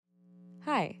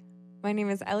Hi, my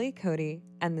name is Ellie Cody,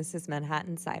 and this is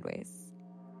Manhattan Sideways.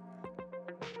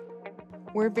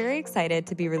 We're very excited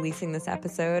to be releasing this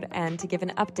episode and to give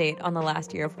an update on the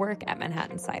last year of work at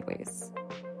Manhattan Sideways.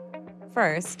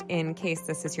 First, in case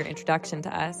this is your introduction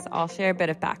to us, I'll share a bit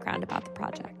of background about the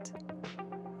project.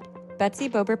 Betsy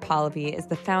Bober-Polivy is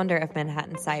the founder of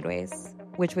Manhattan Sideways,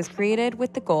 which was created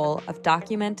with the goal of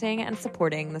documenting and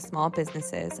supporting the small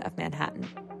businesses of Manhattan.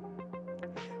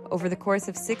 Over the course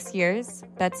of 6 years,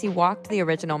 Betsy walked the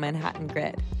original Manhattan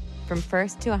grid, from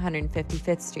 1st to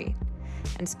 155th Street,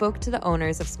 and spoke to the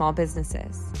owners of small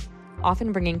businesses,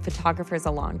 often bringing photographers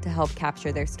along to help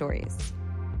capture their stories.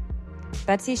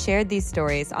 Betsy shared these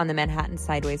stories on the Manhattan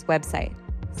Sideways website,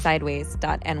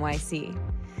 sideways.nyc,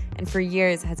 and for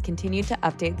years has continued to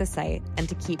update the site and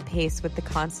to keep pace with the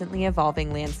constantly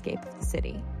evolving landscape of the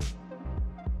city.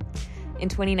 In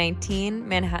 2019,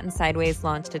 Manhattan Sideways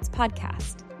launched its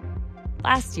podcast.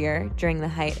 Last year, during the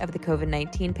height of the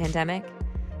COVID-19 pandemic,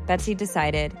 Betsy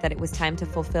decided that it was time to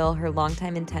fulfill her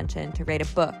longtime intention to write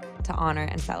a book to honor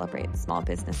and celebrate the small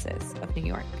businesses of New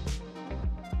York.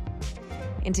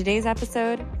 In today's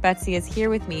episode, Betsy is here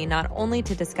with me not only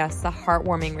to discuss the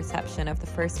heartwarming reception of the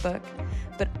first book,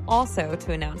 but also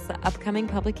to announce the upcoming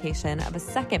publication of a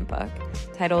second book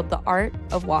titled The Art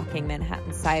of Walking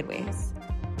Manhattan Sideways,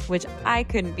 which I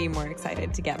couldn't be more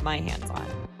excited to get my hands on.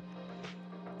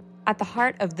 At the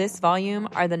heart of this volume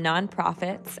are the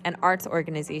nonprofits and arts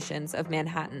organizations of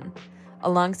Manhattan,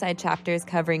 alongside chapters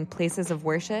covering places of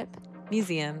worship,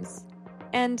 museums,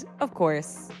 and, of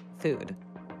course, food.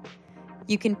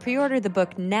 You can pre-order the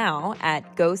book now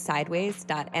at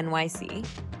gosideways.nyc,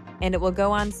 and it will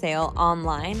go on sale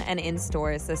online and in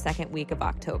stores the second week of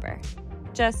October,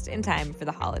 just in time for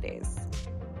the holidays.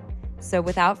 So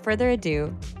without further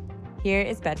ado, here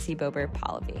is Betsy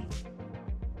Bober-Polivy.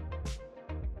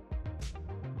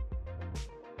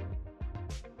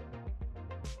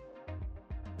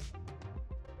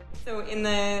 So in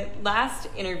the last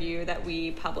interview that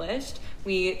we published,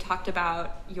 we talked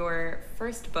about your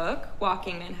first book,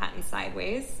 Walking Manhattan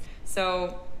Sideways.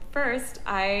 So first,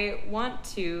 I want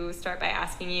to start by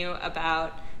asking you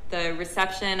about the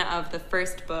reception of the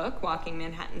first book, Walking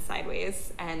Manhattan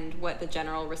Sideways, and what the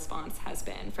general response has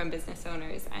been from business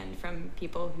owners and from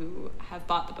people who have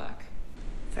bought the book.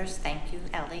 First, thank you,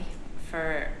 Ellie,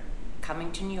 for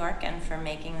coming to New York and for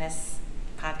making this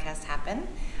podcast happen.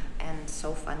 And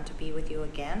so fun to be with you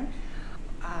again.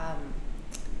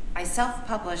 I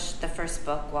self-published the first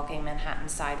book, Walking Manhattan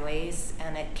Sideways,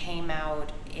 and it came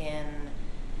out in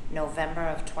November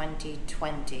of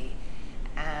 2020.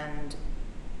 And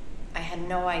I had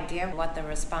no idea what the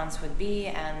response would be,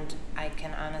 and I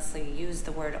can honestly use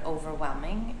the word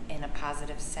overwhelming in a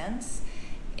positive sense.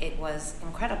 It was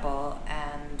incredible,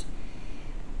 and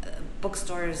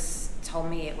bookstores told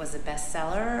me it was a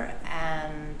bestseller,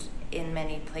 and in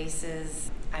many places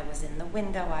I was in the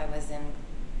window, I was in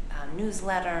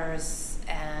newsletters,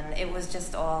 and it was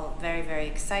just all very, very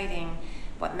exciting.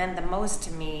 What meant the most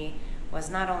to me was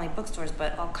not only bookstores,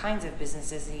 but all kinds of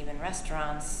businesses, even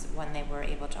restaurants, when they were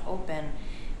able to open,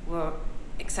 were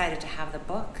excited to have the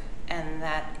book, and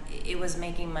that it was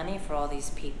making money for all these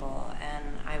people,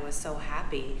 and I was so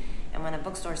happy. And when a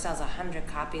bookstore sells 100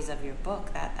 copies of your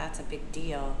book, that's a big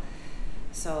deal.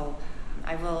 So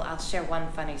I'll share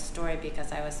one funny story,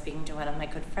 because I was speaking to one of my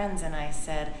good friends, and I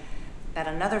said that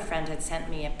another friend had sent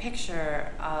me a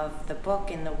picture of the book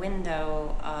in the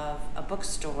window of a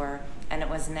bookstore, and it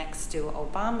was next to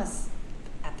Obama's,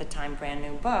 at the time, brand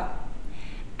new book.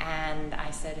 And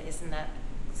I said, isn't that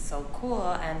so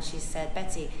cool? And she said,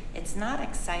 Betsy, it's not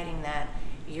exciting that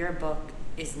your book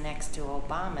is next to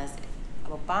Obama's.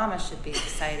 Obama should be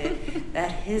excited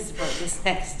that his book is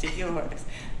next to yours.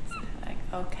 So I'm like,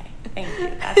 okay, thank you.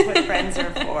 That's what friends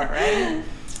are for, right?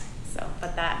 So,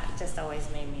 but that just always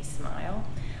made me smile.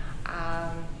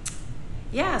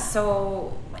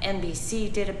 So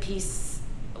NBC did a piece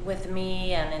with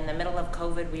me, and in the middle of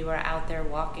COVID, we were out there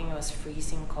walking. It was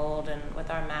freezing cold and with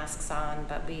our masks on,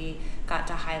 but we got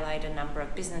to highlight a number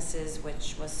of businesses,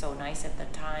 which was so nice at the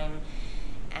time.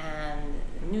 And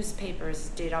newspapers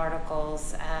did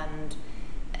articles, and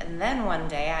then one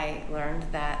day I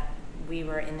learned that we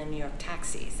were in the New York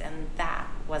taxis, and that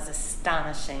was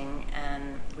astonishing.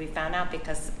 And we found out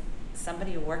because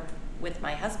somebody who worked with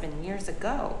my husband years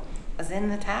ago was in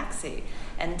the taxi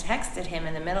and texted him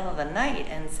in the middle of the night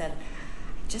and said,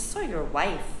 I just saw your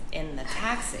wife in the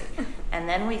taxi. And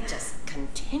then we just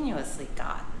continuously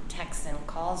got texts and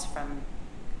calls from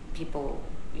people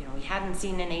we hadn't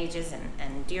seen in ages,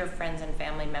 and dear friends and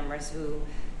family members who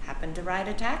happened to ride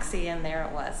a taxi, and there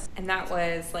it was. And that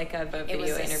was like a video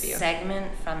interview. It was a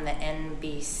segment from the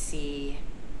NBC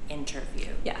interview.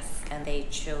 Yes. And they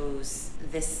chose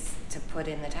this to put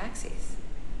in the taxis.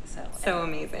 So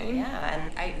amazing. Yeah,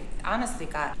 and I honestly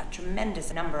got a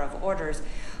tremendous number of orders,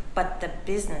 but the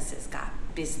businesses got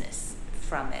business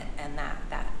from it, and that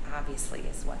obviously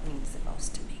is what means the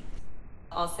most to me.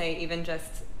 I'll say even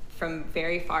just from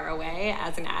very far away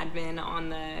as an admin on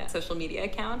the social media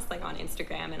accounts, like on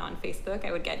Instagram and on Facebook,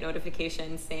 I would get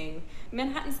notifications saying,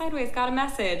 Manhattan Sideways got a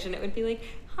message, and it would be like,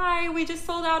 hi, we just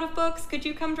sold out of books. Could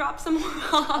you come drop some more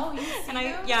off? Oh, you see and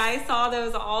those? I saw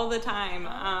those all the time.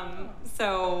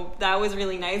 So that was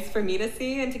really nice for me to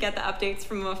see and to get the updates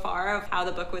from afar of how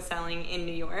the book was selling in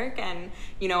New York. And,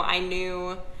 I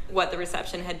knew what the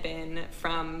reception had been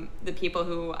from the people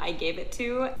who I gave it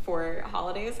to for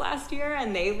holidays last year,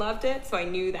 and they loved it, so I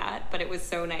knew that. But it was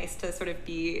so nice to sort of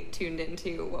be tuned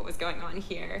into what was going on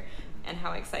here and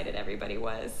how excited everybody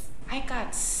was. I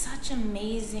got such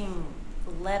amazing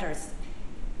letters.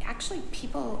 Actually,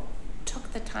 people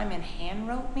took the time and hand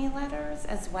wrote me letters,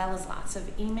 as well as lots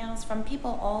of emails from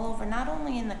people all over, not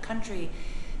only in the country.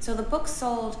 So the book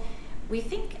sold, we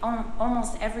think,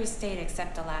 almost every state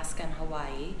except Alaska and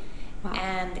Hawaii. Wow.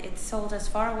 And it sold as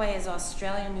far away as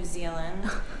Australia, New Zealand,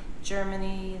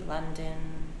 Germany,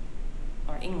 London,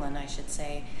 or England, I should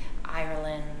say,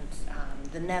 Ireland,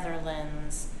 the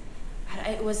Netherlands.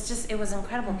 It was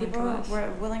incredible. People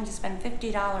were willing to spend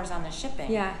 $50 on the shipping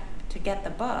to get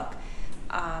the book.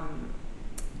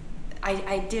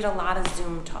 I did a lot of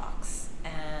Zoom talks,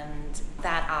 and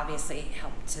that obviously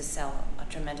helped to sell a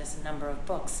tremendous number of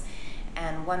books.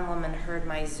 And one woman heard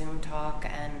my Zoom talk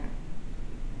and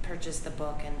purchased the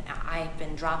book, and I've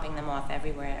been dropping them off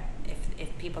everywhere.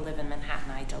 If people live in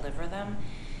Manhattan, I deliver them.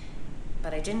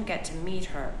 But I didn't get to meet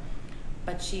her.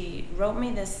 But she wrote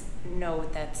me this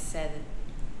note that said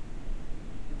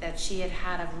that she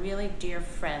had a really dear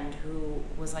friend who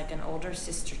was like an older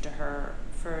sister to her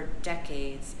for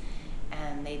decades,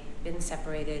 and they'd been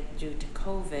separated due to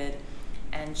COVID.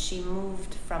 And she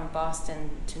moved from Boston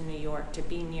to New York to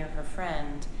be near her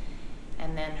friend.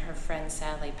 And then her friend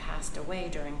sadly passed away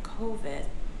during COVID.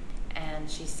 And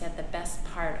she said the best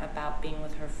part about being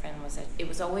with her friend was that it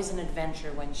was always an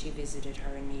adventure when she visited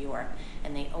her in New York.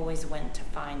 And they always went to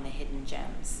find the hidden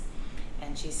gems.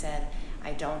 And she said,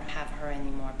 I don't have her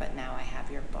anymore, but now I have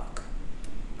your book.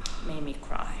 Made me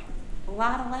cry. A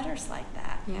lot of letters like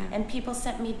that. Yeah. And people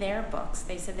sent me their books.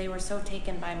 They said they were so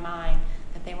taken by mine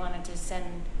that they wanted to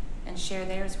send and share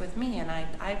theirs with me. And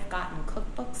I've gotten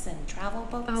cookbooks and travel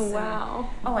books. Oh, wow.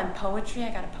 And poetry.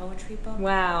 I got a poetry book.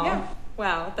 Wow. Yeah.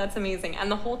 Wow, that's amazing.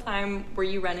 And the whole time, were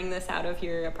you running this out of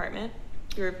your apartment?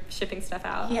 You were shipping stuff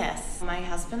out? Yes. My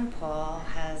husband, Paul,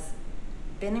 has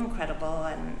been incredible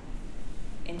and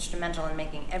instrumental in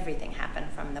making everything happen,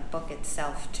 from the book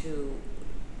itself to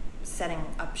setting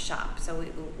up shop. So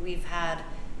we've had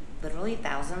literally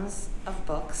thousands of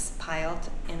books piled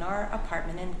in our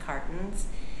apartment in cartons,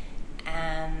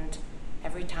 and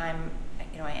every time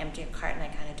I empty a carton, I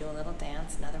kind of do a little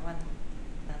dance. Another one.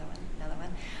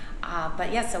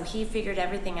 But yeah, so he figured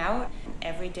everything out.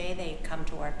 Every day they come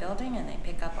to our building and they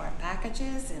pick up our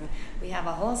packages, and we have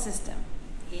a whole system.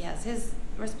 He has his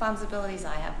responsibilities,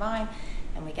 I have mine,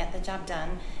 and we get the job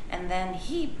done. And then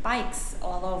he bikes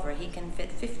all over. He can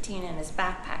fit 15 in his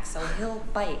backpack, so he'll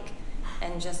bike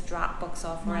and just drop books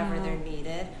off wherever they're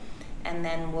needed. And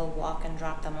then we'll walk and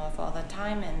drop them off all the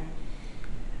time,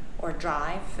 or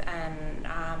drive. And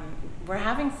we're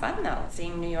having fun, though,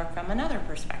 seeing New York from another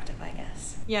perspective, I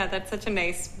guess. Yeah, that's such a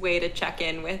nice way to check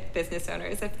in with business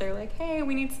owners if they're like, hey,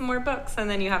 we need some more books, and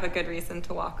then you have a good reason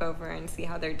to walk over and see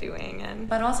how they're doing.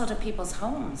 But also to people's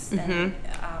homes. Mm-hmm. And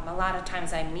a lot of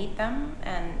times I meet them,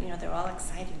 and they're all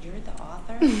excited. You're the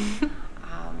author.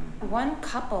 One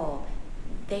couple,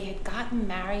 they had gotten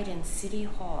married in City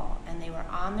Hall, and they were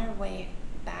on their way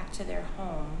back to their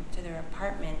home, to their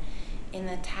apartment, in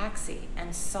the taxi,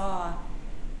 and saw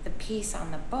the piece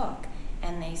on the book,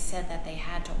 and they said that they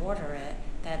had to order it,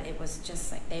 that it was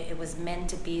just like it was meant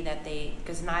to be, that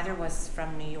because neither was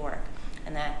from New York,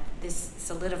 and that this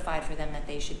solidified for them that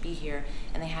they should be here,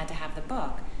 and they had to have the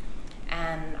book.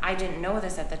 And I didn't know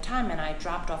this at the time, and I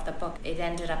dropped off the book. It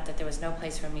ended up that there was no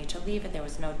place for me to leave it. There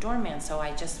was no doorman, so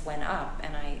I just went up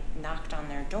and I knocked on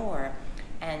their door,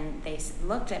 and they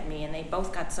looked at me, and they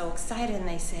both got so excited, and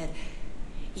they said,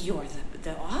 you're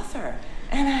the author.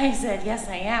 And I said, yes,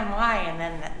 I am. Why? And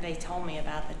then they told me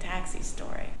about the taxi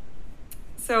story.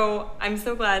 So I'm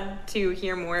so glad to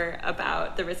hear more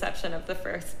about the reception of the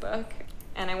first book.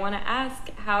 And I want to ask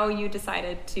how you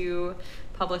decided to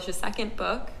publish a second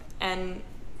book, and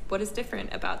What is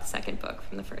different about the second book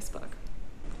from the first book?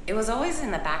 It was always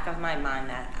in the back of my mind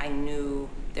that I knew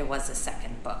there was a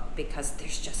second book, because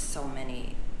there's just so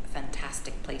many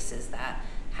fantastic places that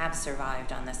have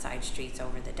survived on the side streets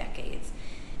over the decades.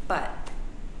 But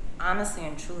honestly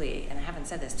and truly, and I haven't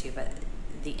said this to you, but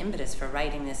the impetus for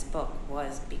writing this book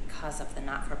was because of the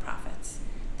not-for-profits,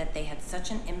 that they had such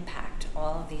an impact,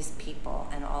 all of these people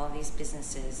and all of these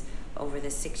businesses, over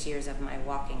the 6 years of my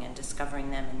walking and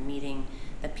discovering them and meeting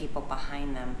the people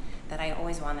behind them, that I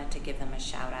always wanted to give them a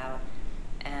shout out.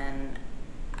 And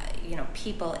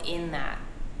people in that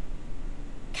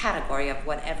category of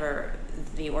whatever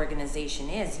the organization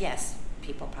is, yes,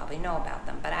 people probably know about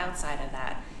them, but outside of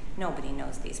that, nobody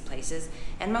knows these places,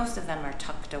 and most of them are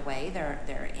tucked away.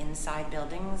 They're inside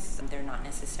buildings. They're not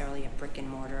necessarily a brick and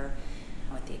mortar,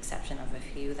 with the exception of a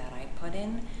few that I put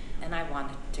in. And I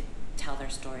wanted to tell their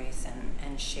stories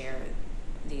and share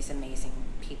these amazing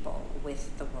people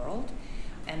with the world.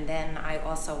 And then I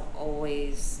also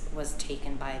always was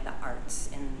taken by the arts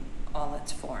in all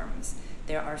its forms.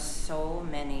 There are so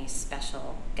many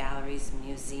special galleries,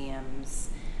 museums,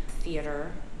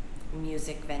 theater,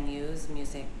 music venues,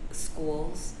 music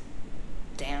schools,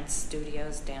 dance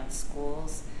studios, dance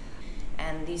schools.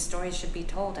 And these stories should be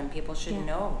told, and people should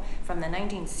know. From the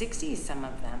 1960s, some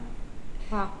of them.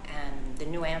 Wow. And the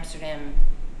New Amsterdam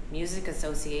Music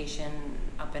Association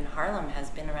up in Harlem has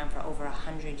been around for over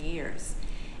 100 years.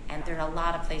 And there are a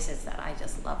lot of places that I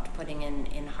just loved putting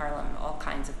in Harlem, all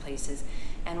kinds of places.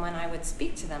 And when I would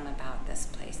speak to them about this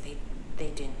place, they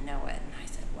didn't know it. And I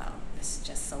said, well, this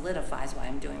just solidifies why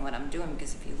I'm doing what I'm doing,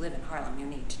 because if you live in Harlem, you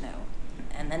need to know.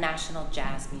 And the National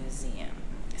Jazz Museum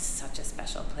is such a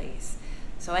special place.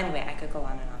 So anyway, I could go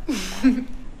on and on.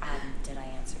 Did I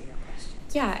answer your question?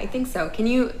 Yeah, I think so. Can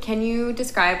you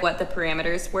describe what the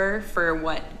parameters were for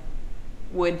what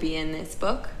would be in this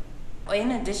book?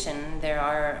 In addition, there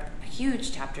are a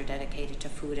huge chapter dedicated to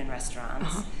food and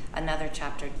restaurants. Another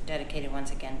chapter dedicated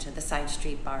once again to the side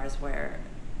street bars, where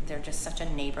they're just such a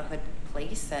neighborhood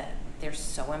place that they're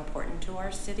so important to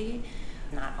our city.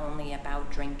 Not only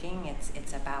about drinking,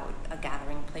 it's about a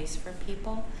gathering place for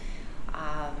people.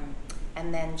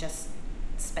 And then just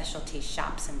specialty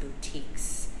shops and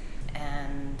boutiques.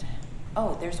 And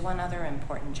there's one other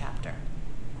important chapter.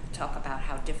 Talk about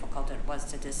how difficult it was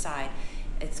to decide.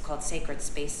 It's called Sacred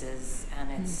Spaces, and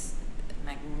it's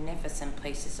magnificent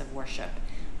places of worship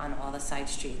on all the side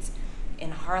streets.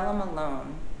 In Harlem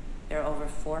alone, there are over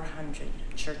 400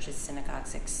 churches,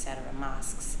 synagogues, etc.,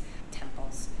 mosques,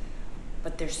 temples.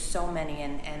 But there's so many,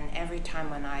 and every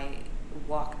time when I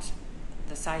walked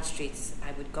the side streets,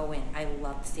 I would go in. I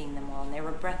loved seeing them all, and they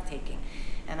were breathtaking.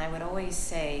 And I would always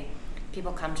say,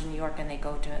 people come to New York and they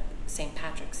go to St.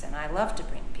 Patrick's, and I love to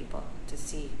bring people to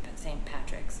see St.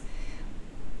 Patrick's.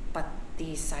 But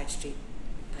these side street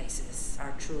places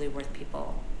are truly worth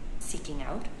people seeking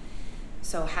out.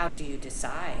 So how do you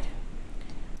decide?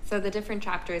 So the different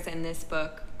chapters in this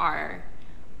book are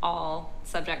all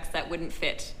subjects that wouldn't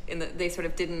fit they sort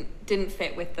of didn't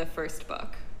fit with the first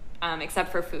book,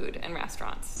 except for food and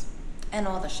restaurants. And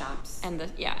all the shops. And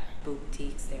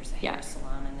boutiques. There's a hair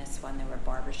salon in this one. There were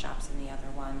barber shops in the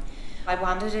other one. I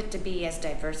wanted it to be as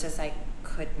diverse as I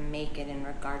could make it in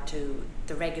regard to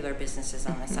the regular businesses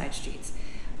on the side streets.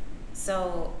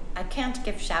 So I can't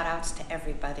give shout outs to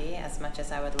everybody as much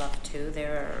as I would love to.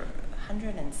 There are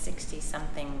 160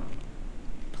 something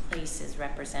places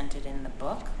represented in the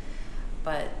book,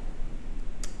 but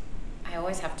I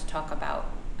always have to talk about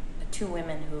the two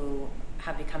women who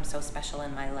have become so special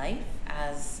in my life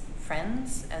as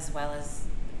friends as well as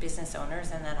business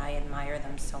owners, and that I admire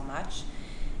them so much.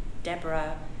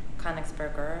 Deborah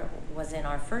Konigsberger was in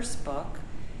our first book,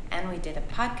 and we did a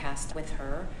podcast with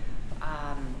her.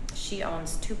 She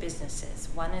owns two businesses.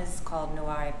 One is called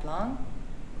Noir et Blanc,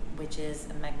 which is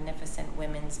a magnificent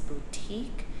women's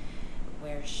boutique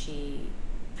where she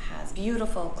has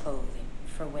beautiful clothing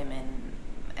for women,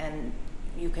 and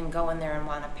you can go in there and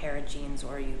want a pair of jeans,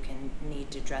 or you can need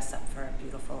to dress up for a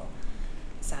beautiful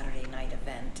Saturday night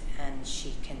event, and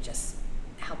she can just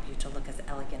help you to look as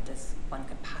elegant as one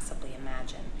could possibly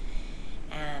imagine.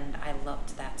 And I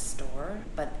loved that store.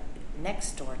 But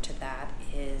next door to that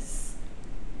is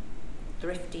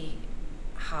Thrifty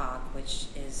Hog, which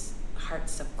is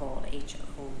Hearts of Gold,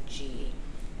 H-O-G.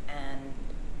 And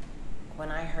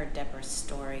when I heard Deborah's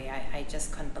story, I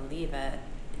just couldn't believe it,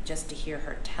 just to hear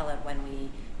her tell it when we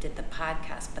did the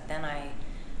podcast. But then I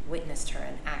witnessed her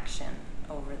in action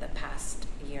over the past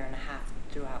year and a half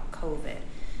throughout COVID.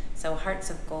 So Hearts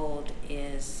of Gold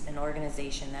is an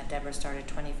organization that Deborah started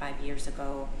 25 years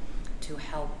ago to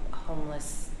help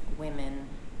homeless women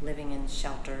living in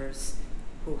shelters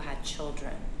who had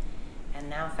children. And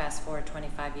now fast forward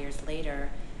 25 years later,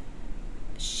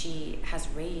 she has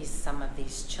raised some of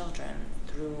these children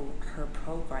through her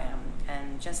program.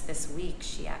 And just this week,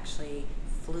 she actually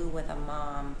flew with a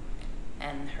mom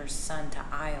and her son to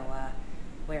Iowa,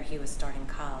 where he was starting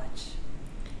college.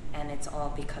 And it's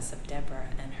all because of Deborah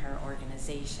and her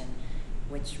organization,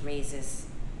 which raises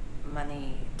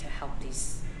money to help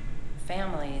these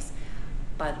families.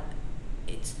 But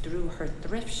it's through her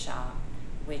thrift shop,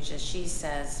 which, as she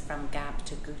says, from Gap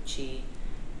to Gucci,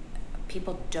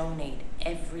 people donate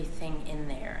everything in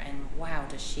there. And wow,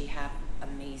 does she have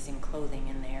amazing clothing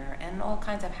in there, and all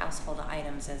kinds of household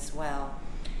items as well.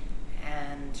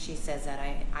 And she says that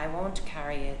I won't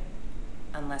carry it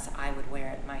unless I would wear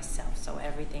it myself. So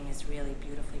everything is really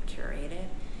beautifully curated.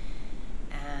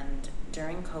 And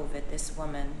during COVID, this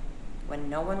woman, when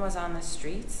no one was on the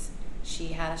streets, she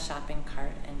had a shopping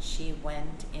cart and she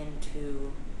went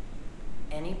into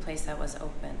any place that was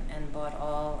open and bought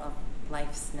all of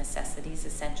life's necessities,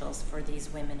 essentials for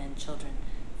these women and children,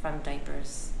 from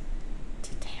diapers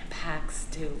to Tampax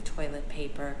to toilet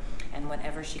paper and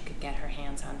whatever she could get her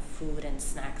hands on, food and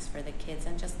snacks for the kids,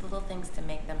 and just little things to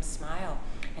make them smile.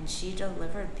 And she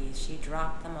delivered these. She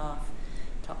dropped them off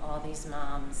to all these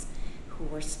moms who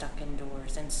were stuck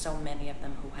indoors, and so many of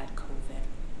them who had COVID.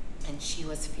 And she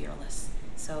was fearless.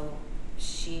 So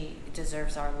she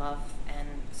deserves our love and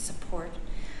support.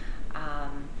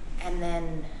 And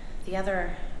then the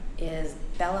other is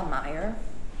Bella Meyer,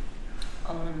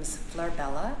 owns Fleur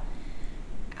Bella,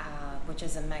 which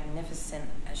is a magnificent,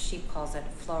 as she calls it,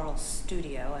 floral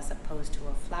studio as opposed to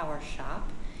a flower shop.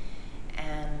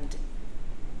 And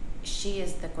she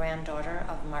is the granddaughter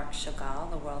of Marc Chagall,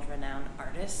 the world-renowned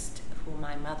artist, who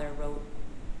my mother wrote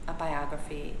a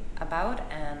biography about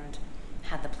and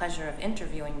had the pleasure of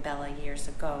interviewing Bella years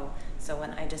ago. So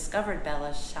when I discovered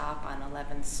Bella's shop on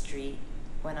 11th Street,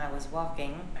 when I was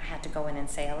walking, I had to go in and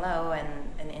say hello, and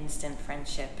an instant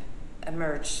friendship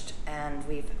emerged, and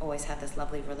we've always had this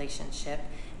lovely relationship.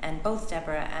 And both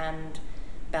Deborah and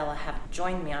Bella have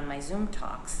joined me on my Zoom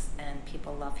talks, and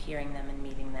people love hearing them and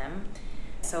meeting them.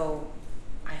 So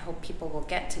I hope people will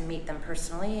get to meet them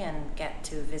personally and get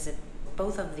to visit.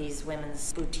 Both of these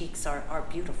women's boutiques are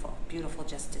beautiful, beautiful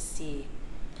just to see.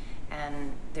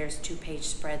 And there's 2-page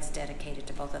spreads dedicated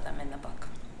to both of them in the book.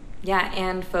 Yeah,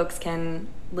 and folks can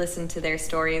listen to their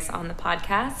stories on the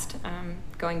podcast.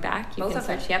 Going back, you can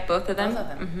search. Yep, both of them. Both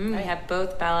of them. Mm-hmm. Right. We have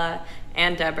both Bella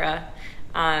and Deborah.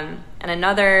 And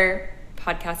another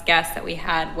podcast guest that we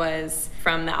had was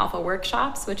from the Alpha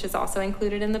Workshops, which is also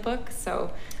included in the book.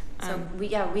 So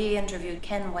we interviewed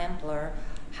Ken Wampler.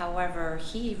 However,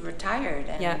 he retired,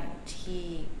 and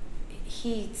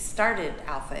he started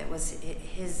Alpha. It was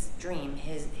his dream,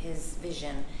 his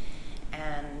vision,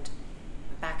 and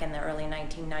back in the early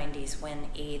 1990s when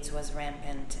AIDS was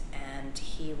rampant, and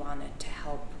he wanted to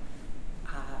help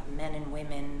men and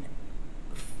women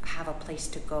have a place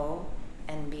to go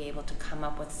and be able to come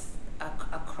up with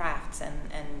a craft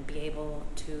and be able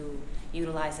to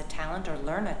utilize a talent or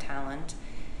learn a talent.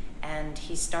 And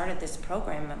he started this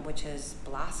program, which has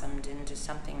blossomed into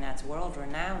something that's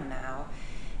world-renowned now.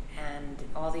 And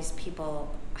all these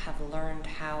people have learned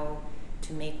how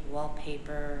to make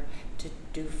wallpaper, to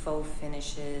do faux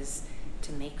finishes,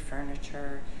 to make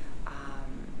furniture,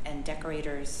 and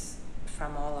decorators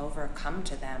from all over come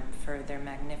to them for their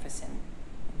magnificent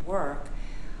work.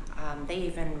 They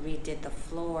even redid the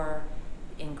floor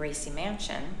in Gracie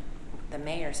Mansion, the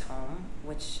mayor's home,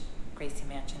 which Gracie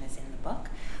Mansion is in the book.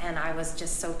 And I was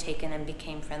just so taken and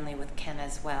became friendly with Ken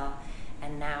as well.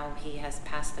 And now he has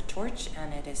passed the torch,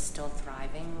 and it is still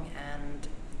thriving, and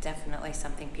definitely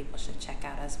something people should check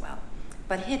out as well.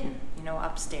 But hidden,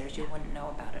 upstairs, you wouldn't know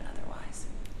about it otherwise.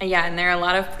 Yeah, and there are a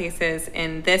lot of places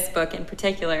in this book in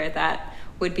particular that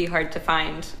would be hard to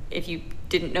find if you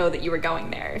didn't know that you were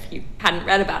going there, if you hadn't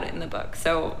read about it in the book.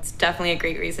 So it's definitely a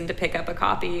great reason to pick up a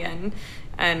copy and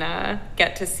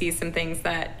get to see some things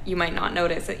that you might not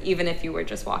notice, even if you were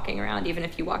just walking around. Even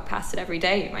if you walk past it every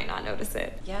day, you might not notice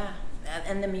it. Yeah.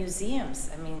 And the museums,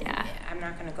 I'm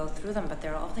not going to go through them, but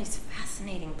there are all these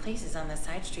fascinating places on the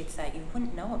side streets that you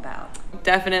wouldn't know about.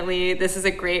 Definitely, this is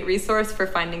a great resource for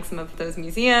finding some of those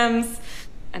museums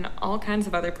and all kinds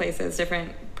of other places,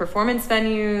 different performance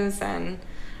venues. And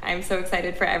I'm so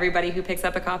excited for everybody who picks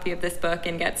up a copy of this book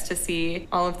and gets to see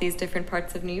all of these different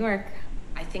parts of New York.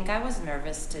 I think I was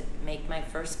nervous to make my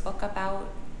first book about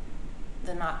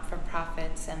the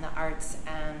not-for-profits and the arts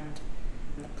and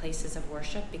the places of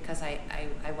worship, because I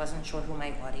wasn't sure who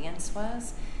my audience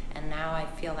was. And now I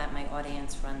feel that my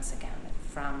audience runs the gamut,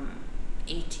 from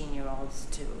 18-year-olds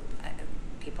to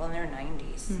people in their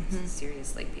 90s.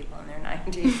 Seriously, people in their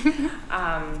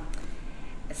 90s.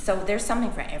 So there's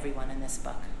something for everyone in this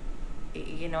book.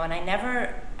 You know, and I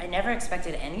never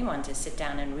expected anyone to sit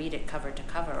down and read it cover to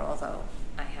cover, although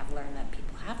I have learned that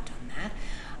people have done that.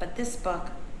 But this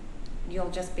book,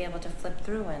 you'll just be able to flip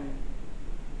through and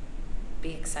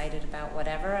be excited about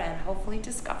whatever, and hopefully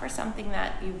discover something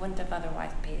that you wouldn't have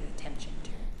otherwise paid attention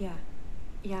to.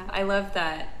 Yeah, I love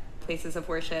that places of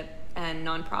worship and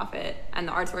nonprofit and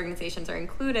the arts organizations are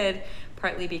included,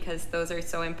 partly because those are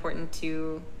so important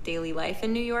to daily life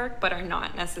in New York, but are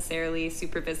not necessarily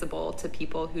super visible to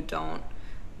people who don't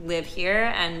live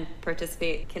here and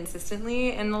participate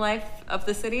consistently in the life of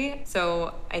the city.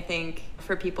 So I think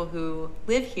for people who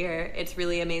live here, it's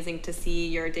really amazing to see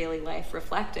your daily life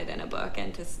reflected in a book,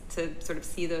 and to sort of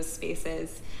see those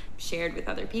spaces shared with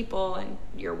other people and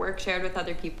your work shared with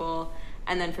other people.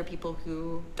 And then for people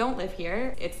who don't live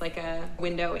here, it's like a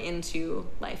window into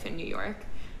life in New York,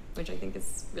 which I think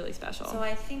is really special. So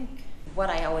I think what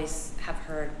I always have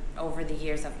heard over the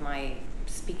years of my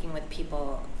speaking with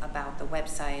people about the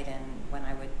website, and when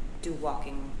I would do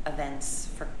walking events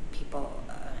for people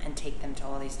and take them to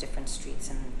all these different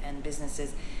streets and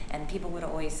businesses, and people would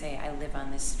always say, I live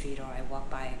on this street, or I walk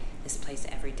by this place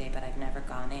every day, but I've never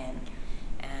gone in.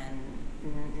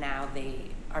 And now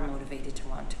they are motivated to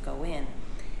want to go in.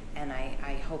 And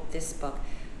I hope this book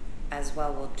as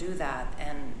well will do that.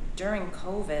 And during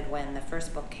COVID, when the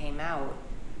first book came out,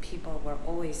 people were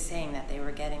always saying that they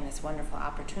were getting this wonderful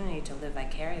opportunity to live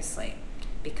vicariously,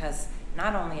 because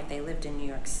not only if they lived in New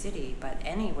York City, but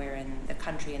anywhere in the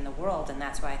country and the world, and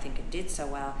that's why I think it did so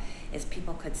well, is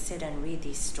people could sit and read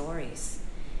these stories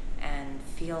and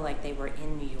feel like they were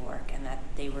in New York and that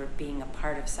they were being a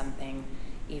part of something,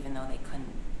 even though they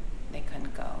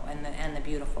couldn't go. And the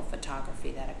beautiful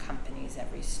photography that accompanies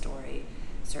every story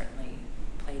certainly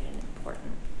played an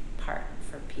important part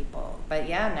for people. But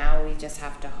yeah, now we just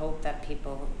have to hope that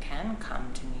people can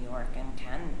come to New York and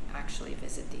can actually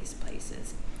visit these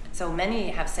places. So many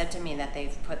have said to me that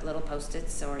they've put little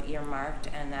Post-its or earmarked,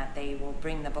 and that they will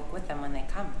bring the book with them when they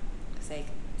come, because they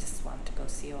just want to go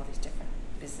see all these different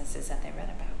businesses that they read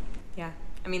about. Yeah.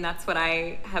 I mean, that's what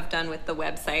I have done with the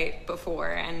website before.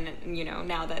 And, you know,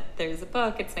 now that there's a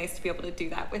book, it's nice to be able to do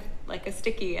that with like a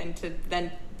sticky, and to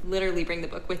then literally bring the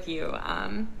book with you.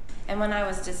 And when I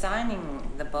was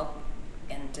designing the book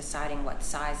and deciding what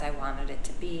size I wanted it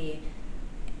to be,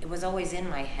 it was always in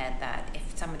my head that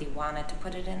if somebody wanted to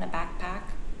put it in a backpack,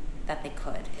 that they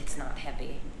could. It's not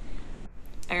heavy.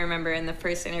 I remember in the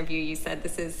first interview you said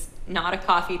this is not a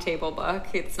coffee table book.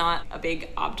 It's not a big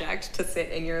object to sit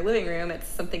in your living room. It's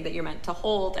something that you're meant to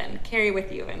hold and carry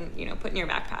with you and, you know, put in your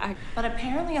backpack. But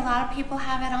apparently a lot of people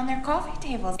have it on their coffee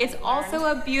tables. It's also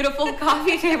a beautiful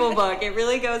coffee table book. It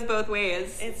really goes both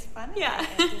ways. It's funny. Yeah.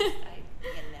 You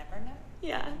never know.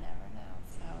 Yeah. You never know.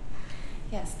 So,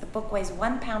 yes, the book weighs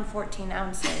 1 pound 14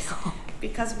 ounces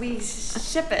because we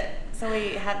ship it. So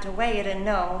we had to weigh it and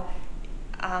know.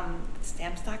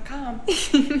 Stamps.com.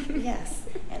 Yes.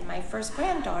 And my first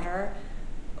granddaughter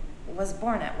was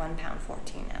born at 1 pound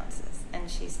 14 ounces, and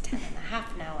she's 10 and a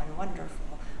half now and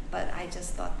wonderful. But I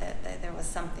just thought that there was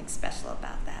something special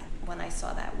about that when I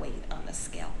saw that weight on the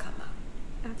scale come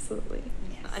up. Absolutely.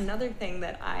 Yes. Another thing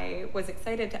that I was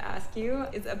excited to ask you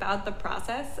is about the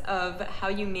process of how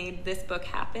you made this book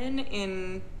happen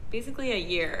in basically a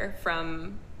year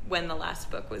from when the last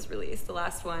book was released. The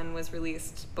last one was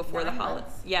released before the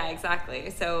holidays. Yeah, exactly.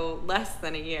 So less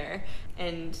than a year.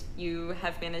 And you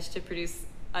have managed to produce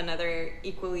another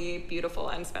equally beautiful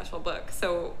and special book.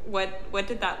 So what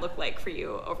did that look like for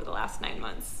you over the last 9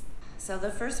 months? So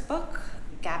the first book,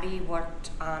 Gabby worked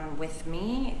on with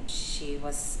me. She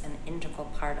was an integral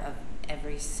part of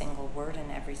every single word and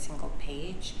every single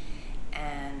page.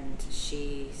 And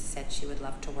she said she would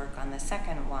love to work on the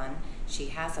second one. She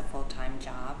has a full-time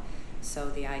job, so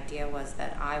the idea was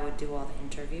that I would do all the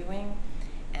interviewing,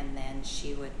 and then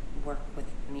she would work with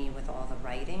me with all the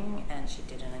writing, and she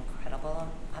did an incredible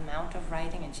amount of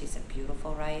writing, and she's a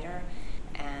beautiful writer.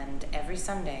 And every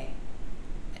Sunday,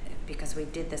 because we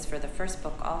did this for the first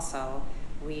book also,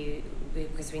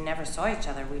 because we never saw each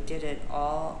other, we did it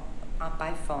all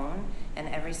by phone, and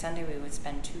every Sunday we would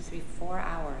spend 2, 3, 4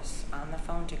 hours on the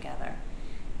phone together,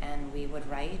 and we would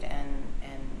write and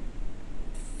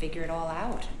figure it all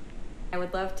out. I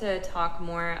would love to talk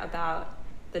more about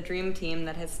the dream team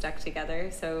that has stuck together.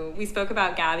 So we spoke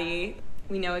about Gabby.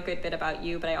 We know a good bit about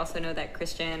you, but I also know that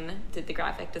Christian did the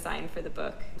graphic design for the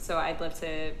book. So I'd love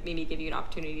to maybe give you an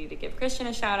opportunity to give Christian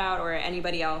a shout out, or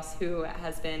anybody else who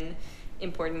has been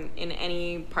important in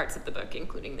any parts of the book,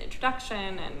 including the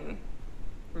introduction and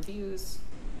reviews.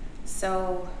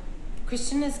 So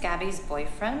Christian is Gabby's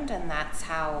boyfriend, and that's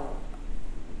how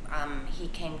he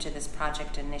came to this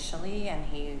project initially, and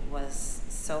he was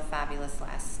so fabulous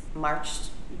last March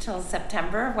till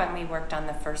September when we worked on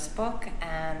the first book.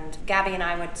 And Gabby and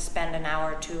I would spend an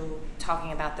hour or two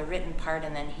talking about the written part,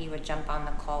 and then he would jump on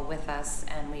the call with us,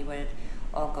 and we would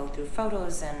all go through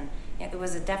photos, and it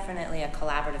was definitely a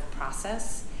collaborative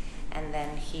process. And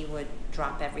then he would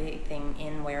drop everything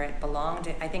in where it belonged.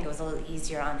 I think it was a little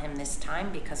easier on him this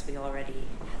time because we already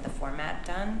had the format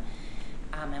done,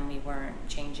 and we weren't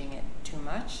changing it too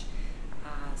much.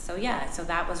 So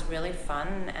that was really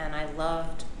fun, and I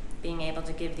loved being able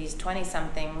to give these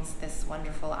 20-somethings this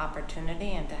wonderful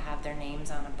opportunity and to have their names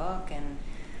on a book, and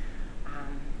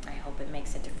I hope it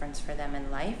makes a difference for them in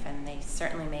life, and they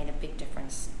certainly made a big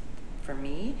difference for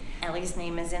me. Ellie's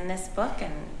name is in this book,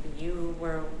 and you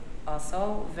were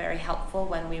also very helpful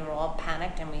when we were all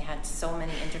panicked and we had so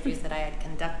many interviews that I had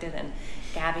conducted, and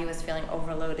Gabby was feeling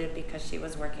overloaded because she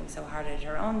was working so hard at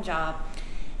her own job,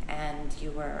 and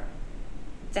you were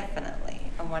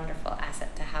definitely a wonderful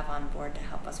asset to have on board to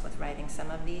help us with writing some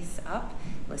of these up,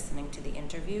 listening to the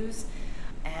interviews.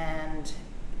 And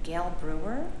Gail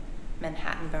Brewer,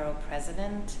 Manhattan Borough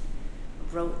President,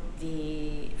 wrote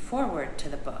the foreword to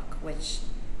the book, which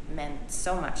meant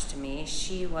so much to me.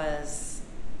 She was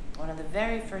one of the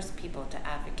very first people to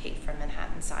advocate for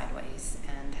Manhattan Sideways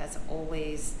and has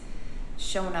always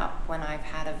shown up when I've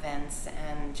had events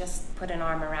and just put an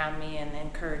arm around me and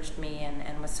encouraged me,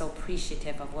 and was so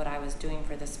appreciative of what I was doing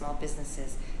for the small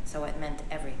businesses. So it meant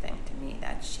everything to me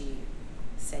that she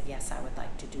said, yes, I would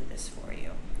like to do this for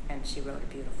you. And she wrote a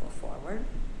beautiful foreword.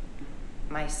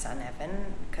 My son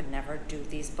Evan could never do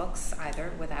these books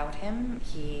either without him.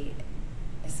 He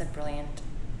is a brilliant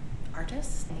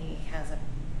artist. He has a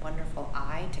wonderful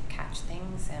eye to catch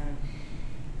things, and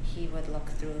he would look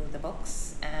through the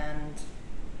books and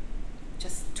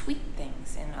just tweak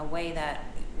things in a way that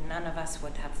none of us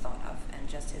would have thought of, and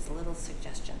just his little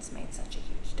suggestions made such a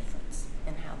huge difference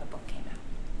in how the book came out.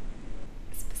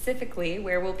 Specifically,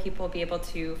 where will people be able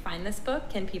to find this book?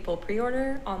 Can people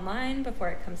pre-order online before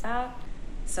it comes out?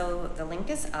 So the link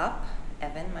is up.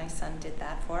 Evan, my son, did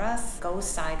that for us. Go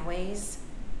Sideways,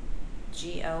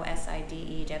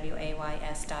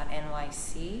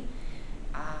 GOSIDEWAYS.NYC,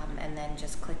 and then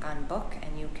just click on book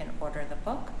and you can order the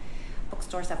book.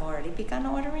 Bookstores have already begun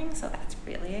ordering, so that's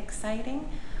really exciting.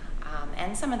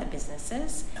 And some of the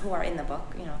businesses who are in the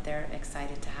book, they're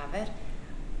excited to have it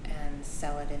and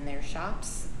sell it in their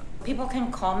shops. People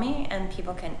can call me and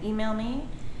people can email me,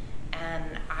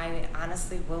 and I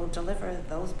honestly will deliver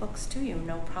those books to you,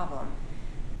 no problem.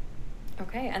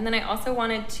 Okay, and then I also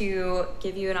wanted to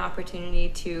give you an opportunity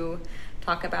to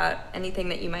talk about anything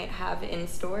that you might have in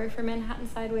store for Manhattan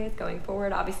Sideways going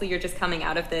forward. Obviously, you're just coming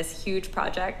out of this huge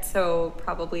project, so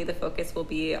probably the focus will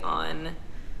be on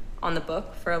the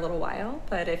book for a little while.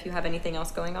 But if you have anything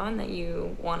else going on that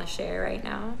you want to share right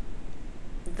now.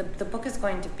 The book is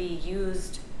going to be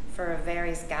used for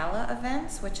various gala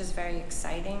events, which is very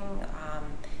exciting,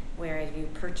 where if you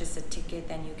purchase a ticket,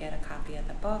 then you get a copy of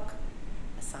the book.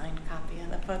 Signed copy of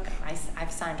the book.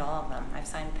 I've signed all of them. I've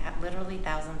signed literally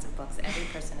thousands of books. Every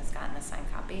person has gotten a signed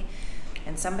copy.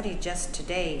 And somebody just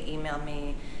today emailed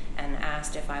me and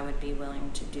asked if I would be willing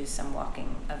to do some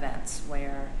walking events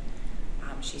where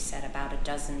she said about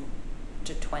 12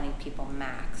 to 20 people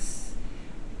max,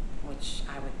 which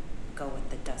I would go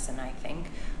with the dozen, I think,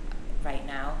 right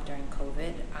now during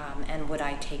COVID. And would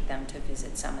I take them to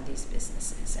visit some of these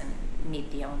businesses and meet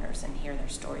the owners and hear their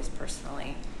stories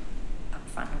personally, up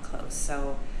front and close.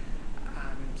 So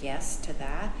yes to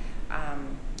that.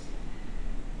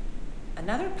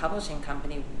 Another publishing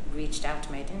company reached out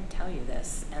to me, I didn't tell you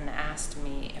this, and asked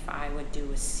me if I would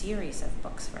do a series of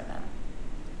books for them.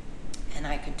 And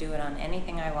I could do it on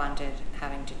anything I wanted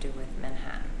having to do with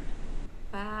Manhattan.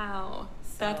 Wow,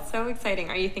 that's so exciting.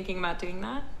 Are you thinking about doing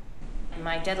that?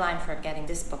 My deadline for getting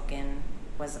this book in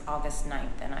was August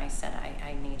 9th, and I said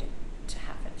I needed to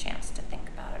have a chance to think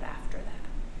about it after that.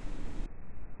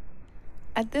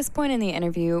 At this point in the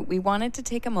interview, we wanted to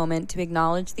take a moment to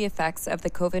acknowledge the effects of the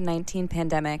COVID-19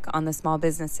 pandemic on the small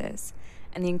businesses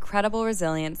and the incredible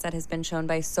resilience that has been shown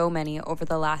by so many over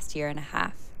the last year and a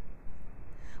half.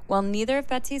 While neither of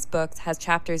Betsy's books has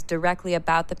chapters directly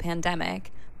about the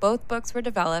pandemic, both books were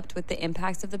developed with the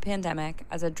impacts of the pandemic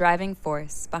as a driving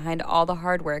force behind all the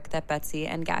hard work that Betsy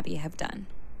and Gabby have done.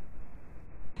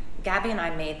 Gabby and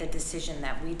I made the decision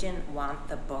that we didn't want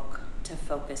the book to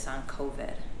focus on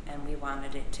COVID, and we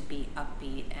wanted it to be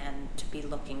upbeat and to be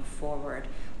looking forward,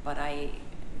 but I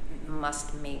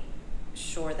must make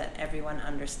sure that everyone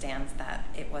understands that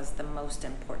it was the most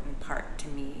important part to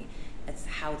me. It's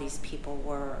how these people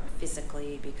were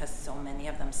physically, because so many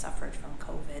of them suffered from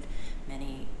COVID.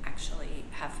 Many actually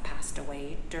have passed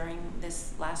away during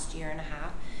this last year and a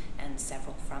half, and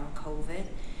several from COVID.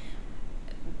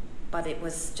 But it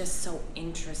was just so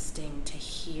interesting to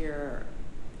hear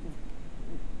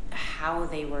how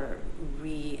they were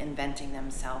reinventing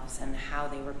themselves and how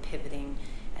they were pivoting,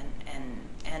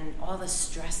 and all the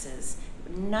stresses.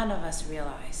 None of us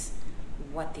realize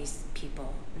what these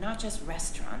people, not just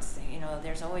restaurants,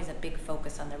 there's always a big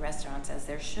focus on the restaurants, as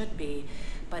there should be,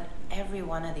 but every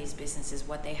one of these businesses,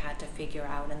 what they had to figure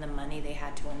out and the money they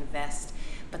had to invest,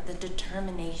 but the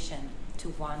determination to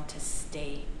want to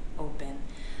stay open.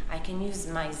 I can use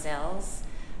Meisel's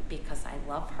because I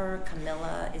love her.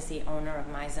 Camilla is the owner of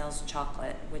Meisel's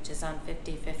Chocolate, which is on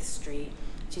 55th Street.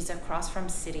 She's across from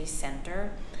City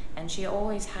Center, and she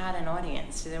always had an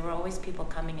audience. There were always people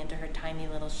coming into her tiny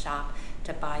little shop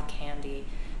to buy candy,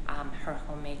 her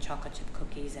homemade chocolate chip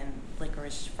cookies and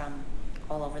licorice from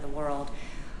all over the world.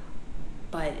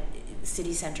 But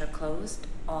City Center closed,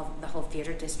 the whole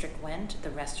theater district went, the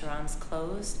restaurants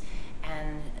closed,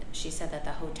 and she said that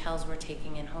the hotels were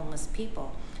taking in homeless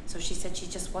people. So she said she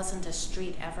just wasn't a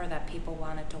street ever that people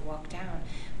wanted to walk down,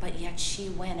 but yet she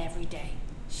went every day.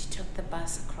 She took the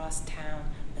bus across town,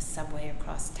 the subway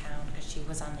across town, because she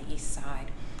was on the east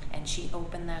side, and she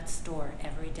opened that store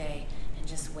every day and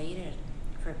just waited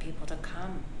for people to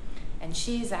come. And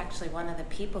she's actually one of the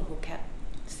people who kept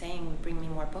saying, bring me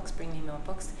more books, bring me more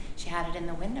books. She had it in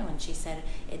the window, and she said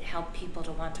it helped people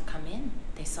to want to come in.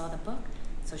 They saw the book.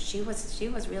 So she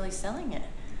was really selling it,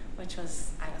 which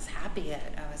was, I was happy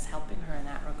that I was helping her in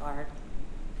that regard.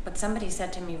 But somebody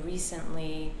said to me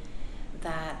recently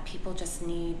that people just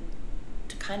need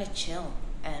to kind of chill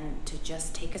and to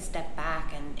just take a step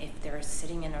back. And if they're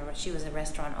sitting she was a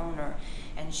restaurant owner,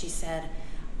 and she said,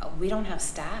 we don't have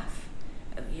staff.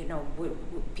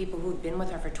 People who'd been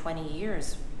with her for 20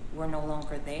 years were no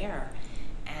longer there.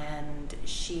 And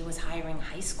she was hiring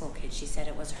high school kids. She said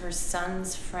it was her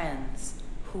son's friends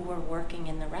who were working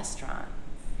in the restaurant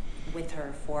with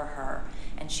her, for her.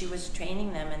 And she was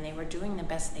training them, and they were doing the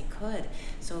best they could.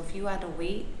 So if you had to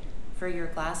wait for your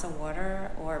glass of water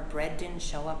or bread didn't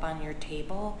show up on your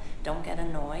table, don't get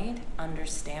annoyed.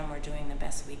 Understand we're doing the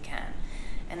best we can.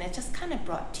 And it just kind of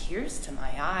brought tears to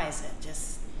my eyes,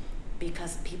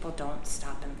 because people don't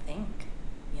stop and think,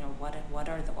 what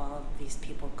are all of these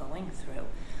people going through?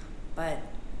 But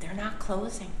they're not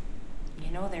closing.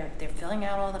 They're filling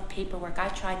out all the paperwork. I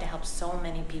tried to help so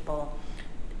many people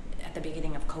at the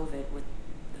beginning of COVID with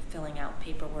filling out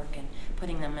paperwork and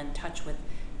putting them in touch with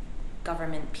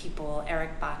government people.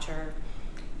 Eric Botcher,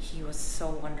 he was so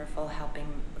wonderful helping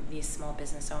these small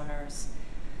business owners.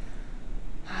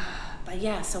 But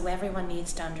yeah, so everyone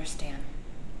needs to understand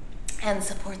and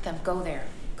support them. Go there.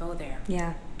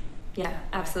 Yeah,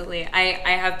 absolutely.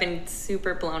 I have been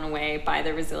super blown away by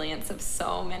the resilience of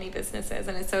so many businesses,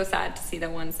 and it's so sad to see the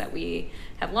ones that we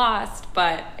have lost,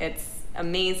 but it's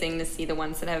amazing to see the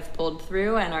ones that have pulled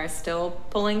through and are still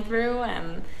pulling through.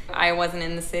 And I wasn't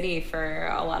in the city for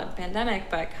a lot of the pandemic,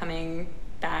 but coming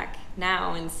back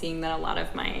now and seeing that a lot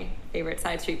of my favorite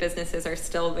side street businesses are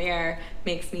still there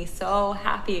makes me so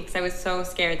happy, because I was so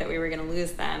scared that we were going to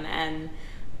lose them, and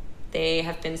they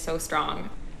have been so strong.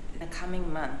 The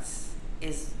coming months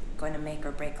is going to make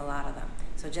or break a lot of them.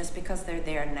 So just because they're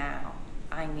there now,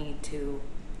 I need to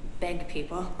beg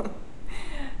people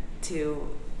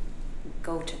to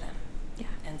go to them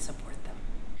and support them.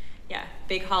 Yeah,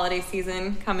 big holiday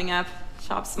season coming up.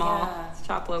 Shop small,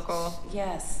 shop local.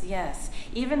 Yes.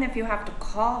 Even if you have to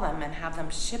call them and have them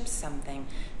ship something,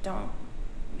 don't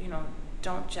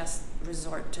just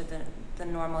resort to the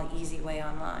normal easy way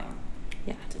online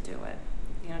to do it.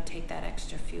 Take that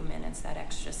extra few minutes, that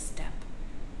extra step,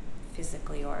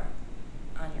 physically or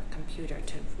on your computer,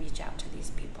 to reach out to these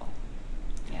people.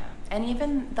 Yeah. And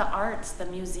even the arts, the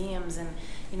museums, and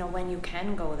when you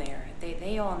can go there,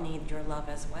 they all need your love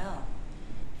as well.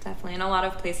 Definitely. And a lot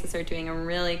of places are doing a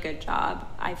really good job,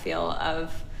 I feel,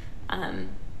 of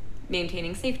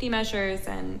maintaining safety measures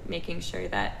and making sure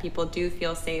that people do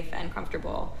feel safe and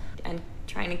comfortable, and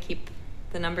trying to keep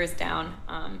the numbers down.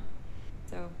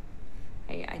 So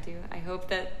I hope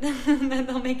that that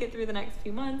they'll make it through the next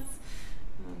few months.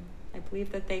 I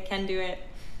believe that they can do it.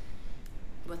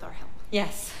 With our help.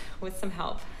 Yes, with some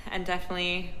help. And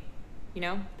definitely,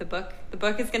 the book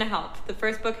is going to help. The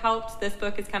first book helped. This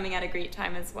book is coming at a great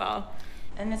time as well.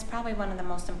 And it's probably one of the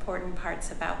most important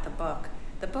parts about the book.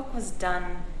 The book was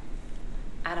done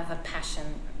out of a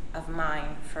passion of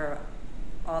mine for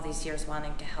all these years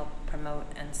wanting to help promote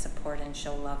and support and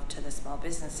show love to the small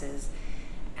businesses.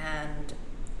 And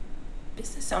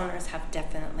business owners have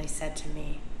definitely said to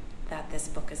me that this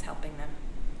book is helping them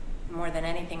more than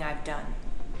anything I've done,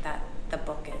 that the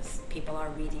book is. People are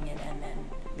reading it and then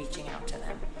reaching out to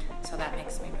them. So that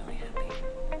makes me really happy.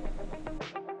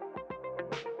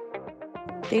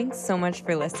 Thanks so much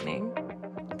for listening.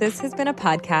 This has been a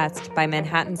podcast by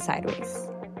Manhattan Sideways.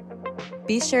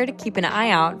 Be sure to keep an eye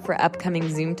out for upcoming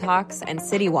Zoom talks and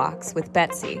city walks with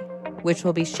Betsy, which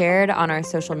will be shared on our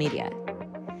social media.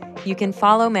 You can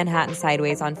follow Manhattan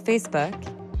Sideways on Facebook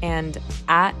and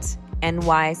at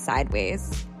NY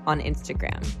Sideways on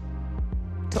Instagram.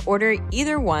 To order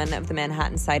either one of the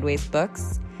Manhattan Sideways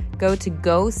books, go to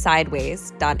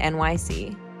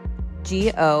gosideways.nyc,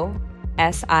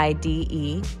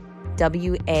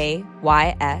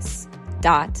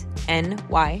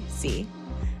 GOSIDEWAYS.NYC,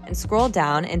 and scroll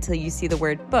down until you see the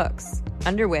word books,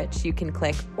 under which you can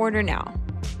click Order Now.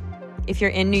 If you're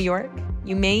in New York,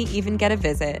 you may even get a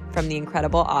visit from the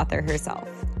incredible author herself.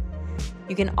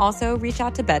 You can also reach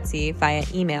out to Betsy via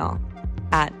email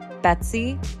at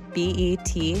Betsy,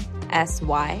 BETSY,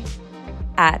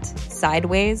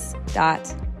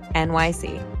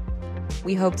 @sideways.nyc.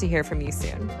 We hope to hear from you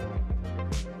soon.